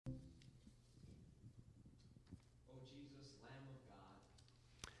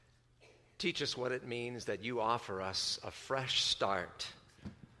Teach us what it means that you offer us a fresh start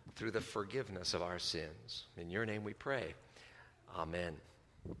through the forgiveness of our sins. In your name we pray. Amen.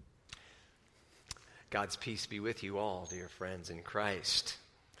 God's peace be with you all, dear friends in Christ.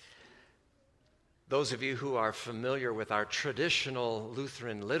 Those of you who are familiar with our traditional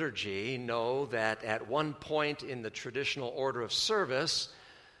Lutheran liturgy know that at one point in the traditional order of service,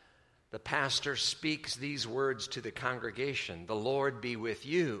 the pastor speaks these words to the congregation, "The Lord be with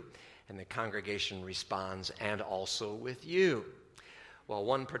you." And the congregation responds, "And also with you." Well,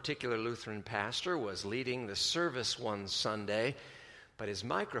 one particular Lutheran pastor was leading the service one Sunday, but his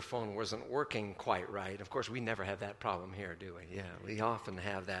microphone wasn't working quite right. Of course, we never have that problem here, do we? Yeah, we often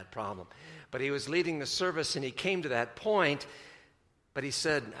have that problem. But he was leading the service, and he came to that point, but he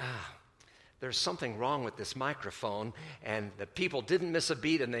said, there's something wrong with this microphone, and the people didn't miss a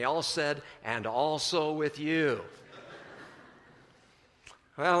beat, and they all said, "And also with you."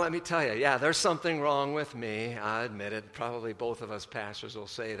 Well, let me tell you, there's something wrong with me. I admit it. Probably both of us pastors will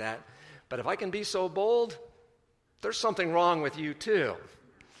say that. But if I can be so bold, there's something wrong with you too.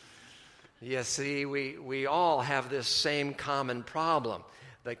 You see, we all have this same common problem.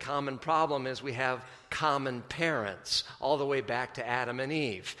 The common problem is we have common parents all the way back to Adam and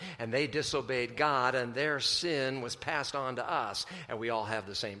Eve. And they disobeyed God, and their sin was passed on to us. And we all have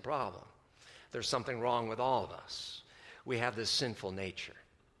the same problem. There's something wrong with all of us. We have this sinful nature.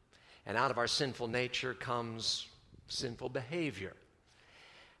 And out of our sinful nature comes sinful behavior.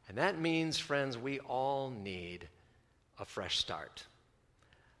 And that means, friends, we all need a fresh start.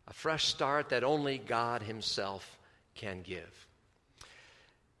 A fresh start that only God Himself can give.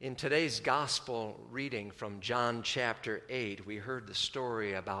 In today's gospel reading from John chapter 8, we heard the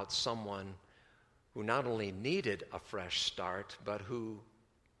story about someone who not only needed a fresh start, but who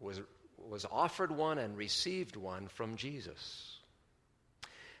was offered one and received one from Jesus.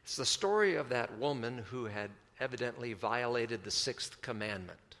 It's the story of that woman who had evidently violated the sixth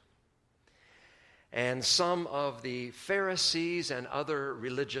commandment. And some of the Pharisees and other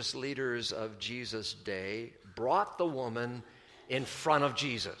religious leaders of Jesus' day brought the woman in front of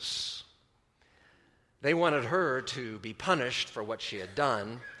Jesus. They wanted her to be punished for what she had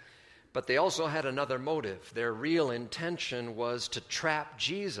done, but they also had another motive. Their real intention was to trap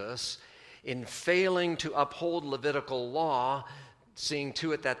Jesus in failing to uphold Levitical law, seeing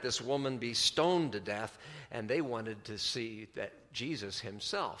to it that this woman be stoned to death, and they wanted to see that Jesus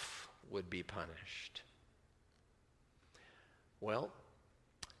Himself would be punished. Well,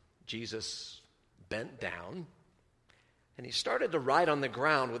 Jesus bent down, and He started to write on the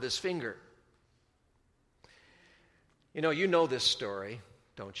ground with His finger. You know this story,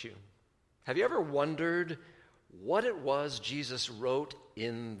 don't you? Have you ever wondered what it was Jesus wrote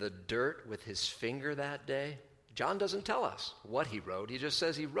in the dirt with His finger that day? John doesn't tell us what He wrote. He just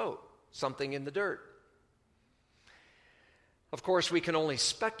says He wrote something in the dirt. Of course, we can only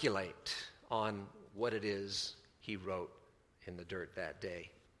speculate on what it is He wrote in the dirt that day.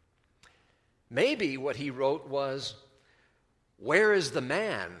 Maybe what He wrote was, "Where is the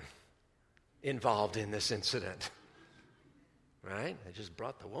man involved in this incident?" Right? They just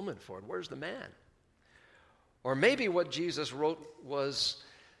brought the woman forward. Where's the man? Or maybe what Jesus wrote was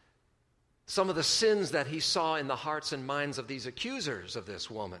some of the sins that He saw in the hearts and minds of these accusers of this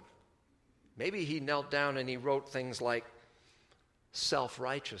woman. Maybe He knelt down and He wrote things like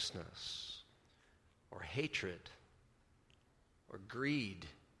self-righteousness, or hatred, or greed,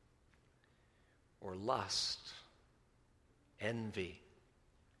 or lust, envy,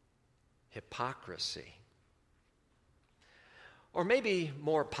 hypocrisy. Or maybe,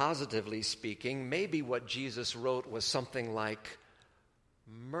 more positively speaking, maybe what Jesus wrote was something like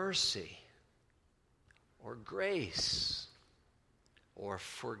mercy, or grace, or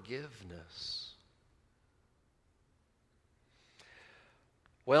forgiveness.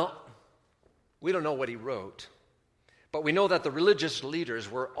 Well, we don't know what He wrote, but we know that the religious leaders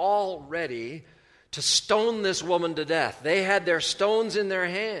were all ready to stone this woman to death. They had their stones in their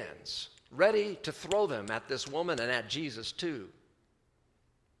hands, ready to throw them at this woman and at Jesus too.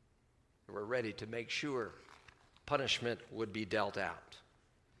 They were ready to make sure punishment would be dealt out.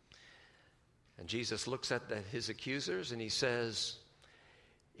 And Jesus looks at His accusers and He says,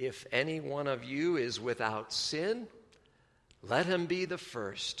 "If any one of you is without sin, let him be the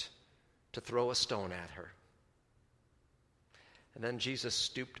first to throw a stone at her." And then Jesus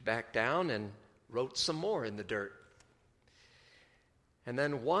stooped back down and wrote some more in the dirt. And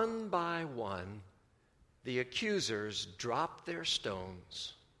then one by one, the accusers dropped their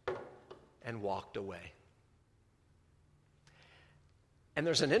stones and walked away. And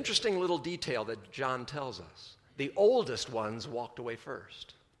there's an interesting little detail that John tells us. The oldest ones walked away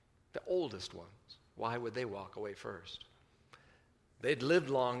first. the oldest ones. Why would they walk away first? They'd lived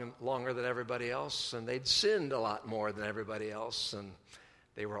longer than everybody else, and they'd sinned a lot more than everybody else, and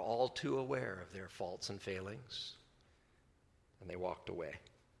they were all too aware of their faults and failings, and they walked away.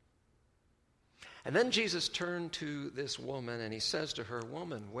 And then Jesus turned to this woman, and he says to her,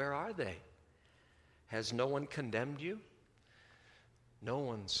 "Woman, where are they? Has no one condemned you?" "No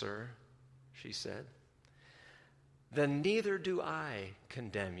one, sir," she said. "Then neither do I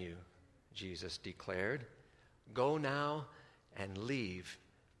condemn you," Jesus declared. "Go now and leave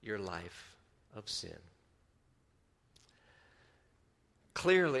your life of sin."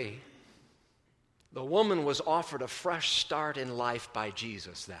 Clearly, the woman was offered a fresh start in life by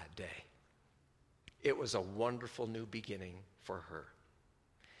Jesus that day. It was a wonderful new beginning for her.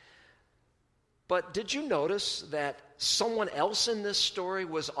 But did you notice that someone else in this story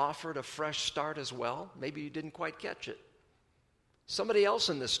was offered a fresh start as well? Maybe you didn't quite catch it. Somebody else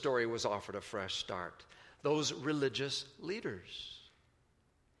in this story was offered a fresh start. Those religious leaders.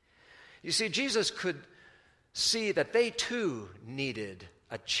 You see, Jesus could see that they too needed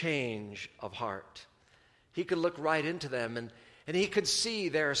a change of heart. He could look right into them and he could see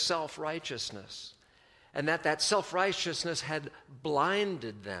their self-righteousness, and that self-righteousness had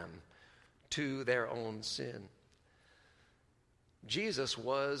blinded them to their own sin. Jesus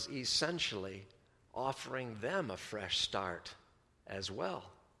was essentially offering them a fresh start as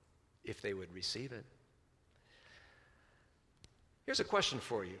well, if they would receive it. Here's a question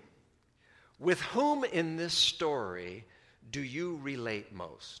for you. With whom in this story do you relate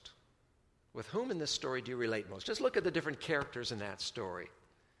most? With whom in this story do you relate most? Just look at the different characters in that story.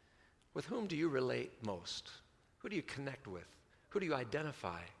 With whom do you relate most? Who do you connect with? Who do you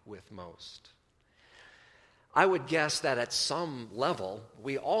identify with most? I would guess that at some level,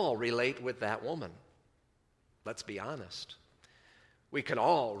 we all relate with that woman. Let's be honest. We can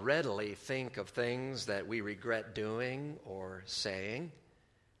all readily think of things that we regret doing or saying,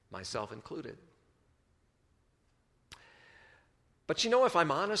 myself included. But you know, if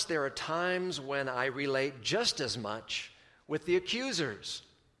I'm honest, there are times when I relate just as much with the accusers.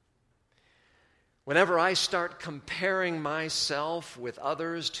 Whenever I start comparing myself with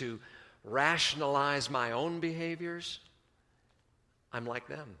others to rationalize my own behaviors, I'm like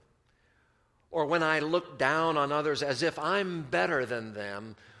them. Or when I look down on others as if I'm better than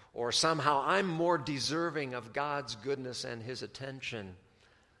them, or somehow I'm more deserving of God's goodness and His attention,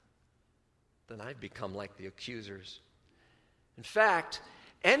 then I've become like the accusers. In fact,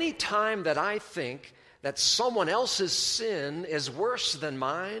 any time that I think that someone else's sin is worse than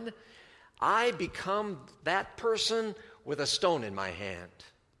mine, I become that person with a stone in my hand.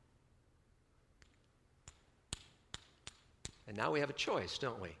 And now we have a choice,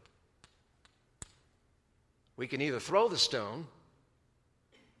 don't we? We can either throw the stone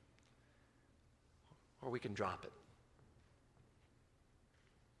or we can drop it.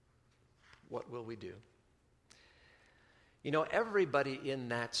 What will we do? You know, everybody in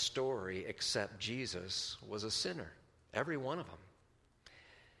that story except Jesus was a sinner. Every one of them.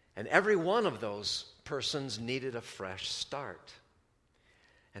 And every one of those persons needed a fresh start.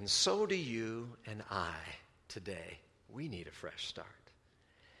 And so do you and I today. We need a fresh start.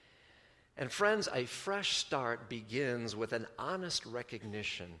 And friends, a fresh start begins with an honest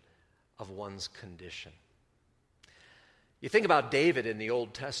recognition of one's condition. You think about David in the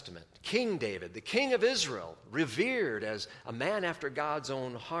Old Testament. King David, the king of Israel, revered as a man after God's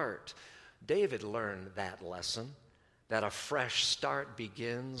own heart. David learned that lesson, that a fresh start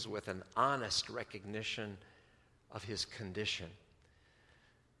begins with an honest recognition of his condition.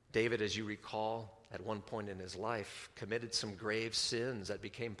 David, as you recall, at one point in his life, committed some grave sins that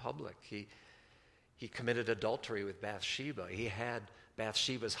became public. He committed adultery with Bathsheba. He had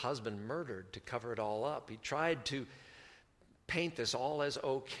Bathsheba's husband murdered to cover it all up. He tried to paint this all as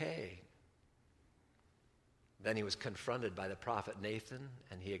okay. Then he was confronted by the prophet Nathan,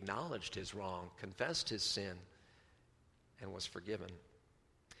 and he acknowledged his wrong, confessed his sin, and was forgiven.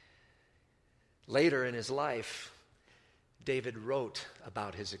 Later in his life, David wrote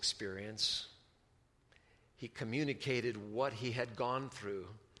about his experience. He communicated what he had gone through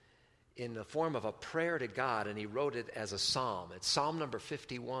in the form of a prayer to God, and he wrote it as a psalm. It's Psalm number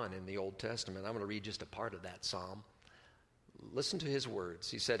 51 in the Old Testament. I'm going to read just a part of that psalm. Listen to his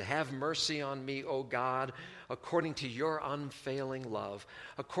words. He said, "Have mercy on me, O God, according to your unfailing love.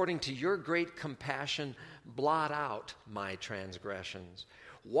 According to your great compassion, blot out my transgressions.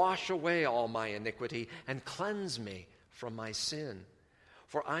 Wash away all my iniquity and cleanse me from my sin.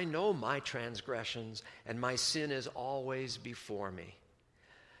 For I know my transgressions, and my sin is always before me.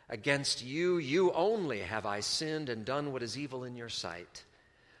 Against you, you only have I sinned and done what is evil in your sight,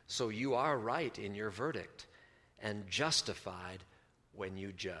 So you are right in your verdict and justified when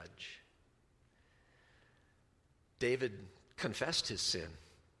you judge. David confessed his sin,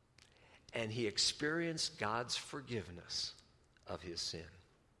 and he experienced God's forgiveness of his sin.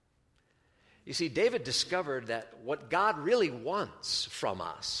 You see, David discovered that what God really wants from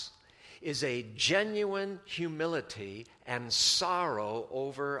us is a genuine humility and sorrow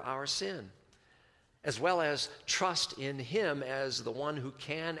over our sin, as well as trust in him as the one who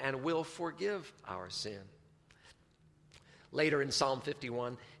can and will forgive our sin. Later in Psalm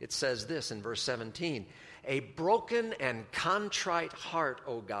 51, it says this in verse 17, "A broken and contrite heart,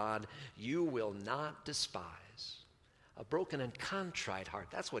 O God, you will not despise." A broken and contrite heart,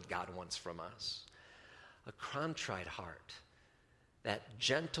 that's what God wants from us. A contrite heart, that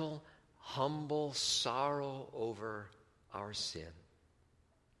gentle, humble sorrow over our sin.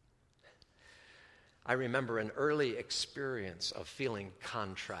 I remember an early experience of feeling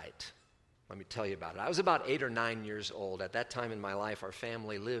contrite. Let me tell you about it. I was about 8 or 9 years old. At that time in my life, our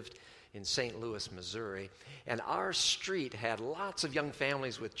family lived in St. Louis, Missouri, and our street had lots of young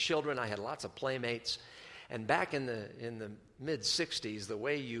families with children. I had lots of playmates. And back in the mid-'60s, the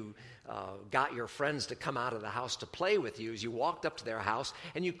way you got your friends to come out of the house to play with you is you walked up to their house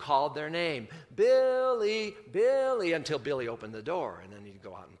and you called their name, "Billy, Billy," until Billy opened the door, and then you'd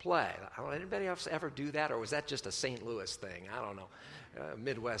go out and play. I don't know, anybody else ever do that, or was that just a St. Louis thing? I don't know,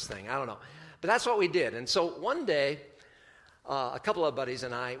 Midwest thing, I don't know. But that's what we did. And so one day, a couple of buddies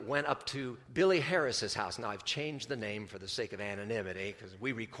and I went up to Billy Harris's house. Now, I've changed the name for the sake of anonymity because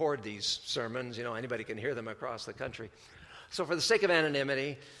we record these sermons. You know, anybody can hear them across the country. So for the sake of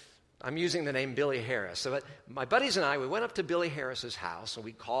anonymity, I'm using the name Billy Harris. So my buddies and I, we went up to Billy Harris's house, and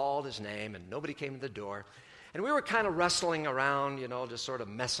we called his name, and nobody came to the door. And we were kind of wrestling around, you know, just sort of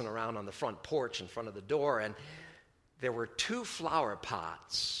messing around on the front porch in front of the door. And there were 2 flower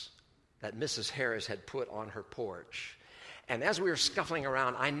pots that Mrs. Harris had put on her porch. And as we were scuffling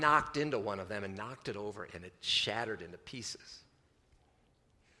around, I knocked into one of them and knocked it over, and it shattered into pieces.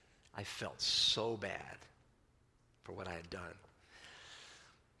 I felt so bad for what I had done.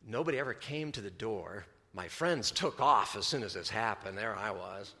 Nobody ever came to the door. My friends took off as soon as this happened. There I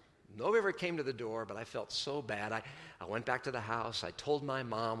was. Nobody ever came to the door, but I felt so bad. I went back to the house. I told my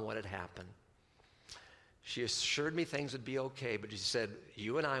mom what had happened. She assured me things would be okay, but she said,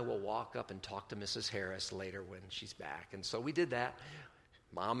 "You and I will walk up and talk to Mrs. Harris later when she's back." And so we did that.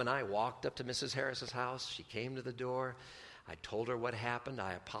 Mom and I walked up to Mrs. Harris's house. She came to the door. I told her what happened.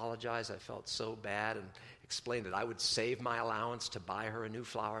 I apologized. I felt so bad, and explained that I would save my allowance to buy her a new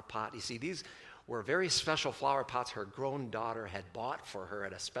flower pot. You see, these were very special flower pots her grown daughter had bought for her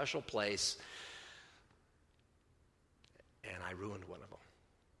at a special place, and I ruined one of them.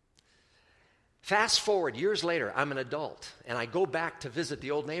 Fast forward years later, I'm an adult, and I go back to visit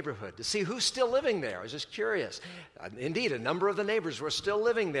the old neighborhood to see who's still living there. I was just curious. Indeed, a number of the neighbors were still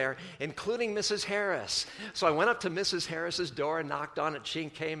living there, including Mrs. Harris. So I went up to Mrs. Harris's door and knocked on it. She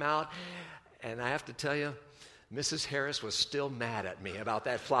came out, and I have to tell you, Mrs. Harris was still mad at me about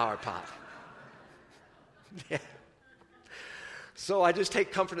that flower pot. Yeah. So I just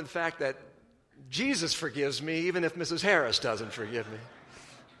take comfort in the fact that Jesus forgives me even if Mrs. Harris doesn't forgive me.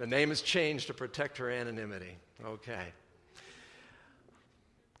 The name has changed to protect her anonymity. Okay.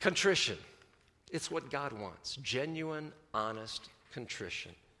 Contrition. It's what God wants. Genuine, honest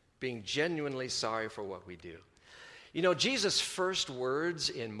contrition. Being genuinely sorry for what we do. You know, Jesus' first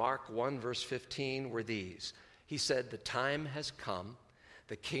words in Mark 1, verse 15 were these. He said, "The time has come.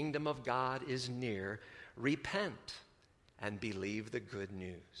 The kingdom of God is near. Repent and believe the good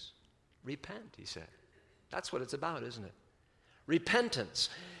news." Repent, he said. That's what it's about, isn't it? Repentance.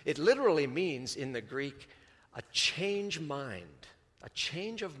 It literally means in the Greek a change of mind.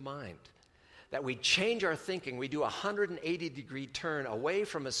 That we change our thinking. We do a 180-degree turn away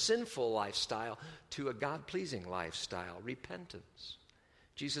from a sinful lifestyle to a God-pleasing lifestyle. Repentance.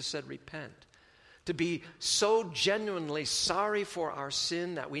 Jesus said, repent. To be so genuinely sorry for our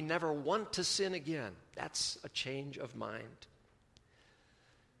sin that we never want to sin again. That's a change of mind.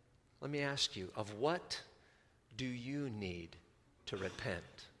 Let me ask you, of what do you need to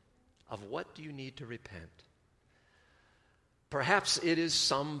repent? Of what do you need to repent? Perhaps it is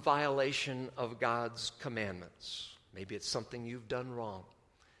some violation of God's commandments. Maybe it's something you've done wrong.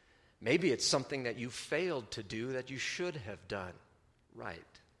 Maybe it's something that you failed to do that you should have done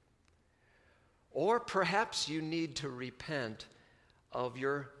right. Or perhaps you need to repent of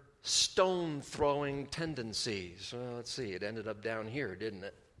your stone-throwing tendencies. Well, let's see, it ended up down here, didn't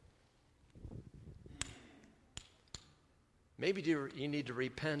it? Maybe you need to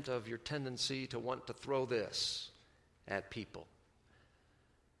repent of your tendency to want to throw this at people.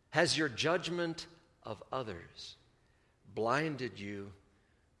 Has your judgment of others blinded you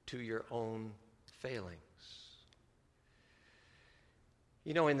to your own failings?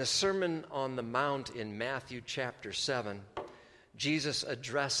 You know, in the Sermon on the Mount in Matthew chapter 7, Jesus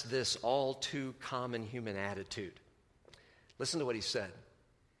addressed this all too common human attitude. Listen to what he said.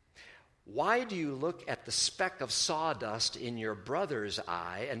 Why do you look at the speck of sawdust in your brother's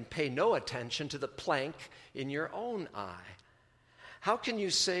eye and pay no attention to the plank in your own eye? How can you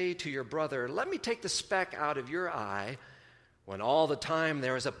say to your brother, let me take the speck out of your eye, when all the time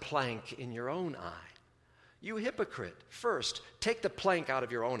there is a plank in your own eye? You hypocrite, first take the plank out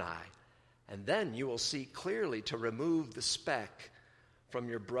of your own eye, and then you will see clearly to remove the speck from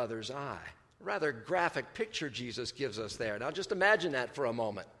your brother's eye. Rather graphic picture Jesus gives us there. Now just imagine that for a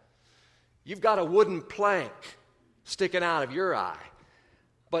moment. You've got a wooden plank sticking out of your eye.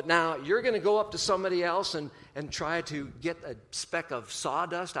 But now you're going to go up to somebody else and try to get a speck of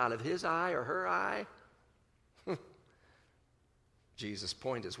sawdust out of his eye or her eye? Jesus'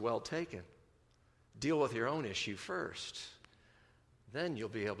 point is well taken. Deal with your own issue first. Then you'll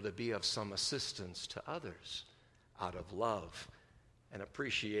be able to be of some assistance to others out of love and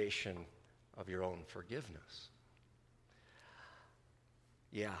appreciation of your own forgiveness.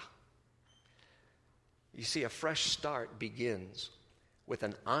 Yeah. You see, a fresh start begins with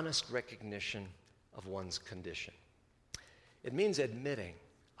an honest recognition of one's condition. It means admitting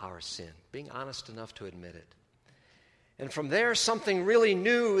our sin, being honest enough to admit it. And from there, something really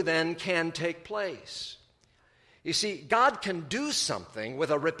new then can take place. You see, God can do something with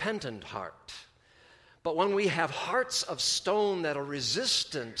a repentant heart. But when we have hearts of stone that are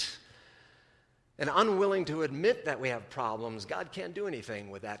resistant and unwilling to admit that we have problems, God can't do anything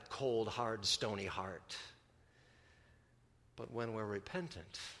with that cold, hard, stony heart. But when we're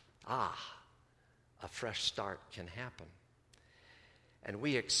repentant, a fresh start can happen. And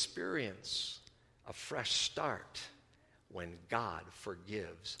we experience a fresh start when God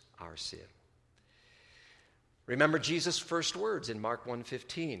forgives our sin. Remember Jesus' first words in Mark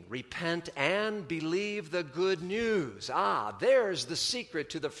 1:15. Repent and believe the good news. There's the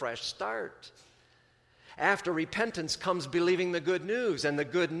secret to the fresh start. After repentance comes believing the good news, and the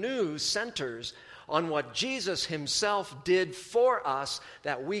good news centers on what Jesus himself did for us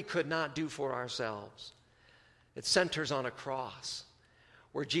that we could not do for ourselves. It centers on a cross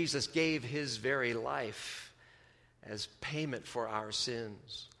where Jesus gave his very life as payment for our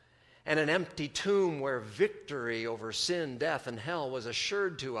sins, and an empty tomb where victory over sin, death, and hell was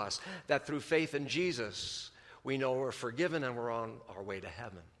assured to us, that through faith in Jesus we know we're forgiven and we're on our way to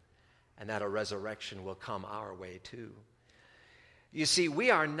heaven, and that a resurrection will come our way too. You see, we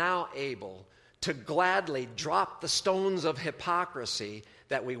are now able to gladly drop the stones of hypocrisy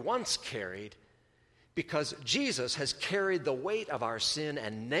that we once carried, because Jesus has carried the weight of our sin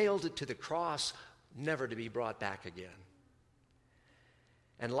and nailed it to the cross, never to be brought back again.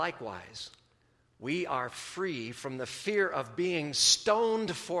 And likewise, we are free from the fear of being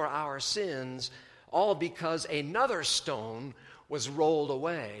stoned for our sins, all because another stone was rolled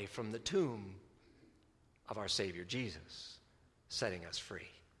away from the tomb of our Savior Jesus, setting us free.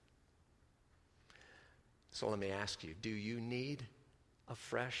 So let me ask you, do you need a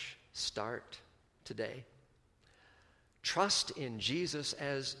fresh start today? Trust in Jesus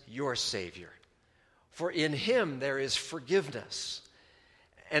as your Savior. For in him there is forgiveness,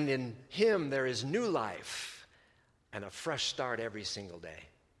 and in him there is new life and a fresh start every single day.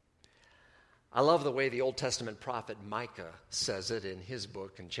 I love the way the Old Testament prophet Micah says it in his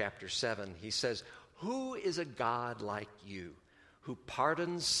book in chapter 7. He says, "Who is a God like you, who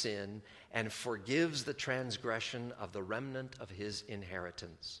pardons sin and forgives the transgression of the remnant of his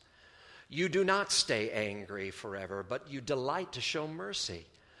inheritance? You do not stay angry forever, but you delight to show mercy.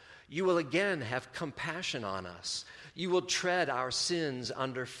 You will again have compassion on us. You will tread our sins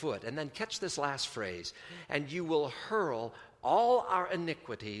underfoot." And then catch this last phrase, "and you will hurl all our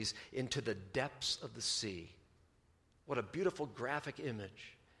iniquities into the depths of the sea." What a beautiful graphic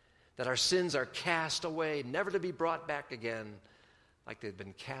image, that our sins are cast away, never to be brought back again, like they've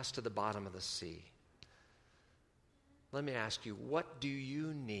been cast to the bottom of the sea. Let me ask you, what do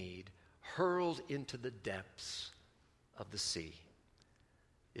you need hurled into the depths of the sea?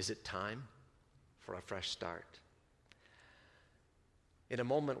 Is it time for a fresh start? In a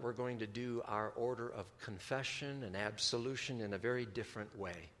moment, we're going to do our order of confession and absolution in a very different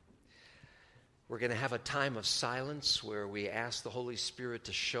way. We're going to have a time of silence where we ask the Holy Spirit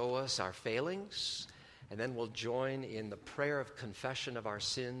to show us our failings, and then we'll join in the prayer of confession of our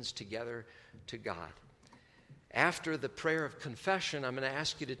sins together to God. After the prayer of confession, I'm going to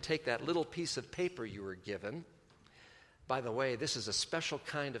ask you to take that little piece of paper you were given By the way, this is a special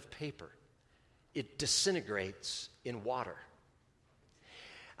kind of paper. It disintegrates in water.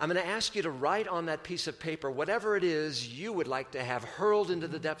 I'm going to ask you to write on that piece of paper whatever it is you would like to have hurled into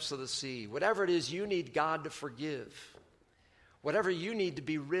the depths of the sea, whatever it is you need God to forgive, whatever you need to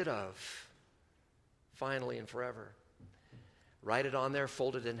be rid of, finally and forever. Write it on there,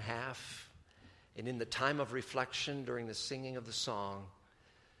 fold it in half, and in the time of reflection during the singing of the song,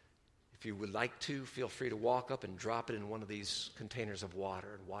 if you would like to, feel free to walk up and drop it in one of these containers of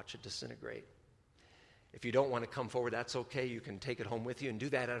water and watch it disintegrate. If you don't want to come forward, that's okay. You can take it home with you and do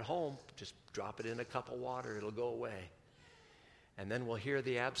that at home. Just drop it in a cup of water. It'll go away. And then we'll hear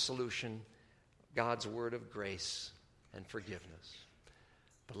the absolution, God's word of grace and forgiveness.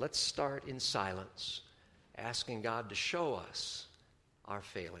 But let's start in silence, asking God to show us our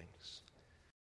failings.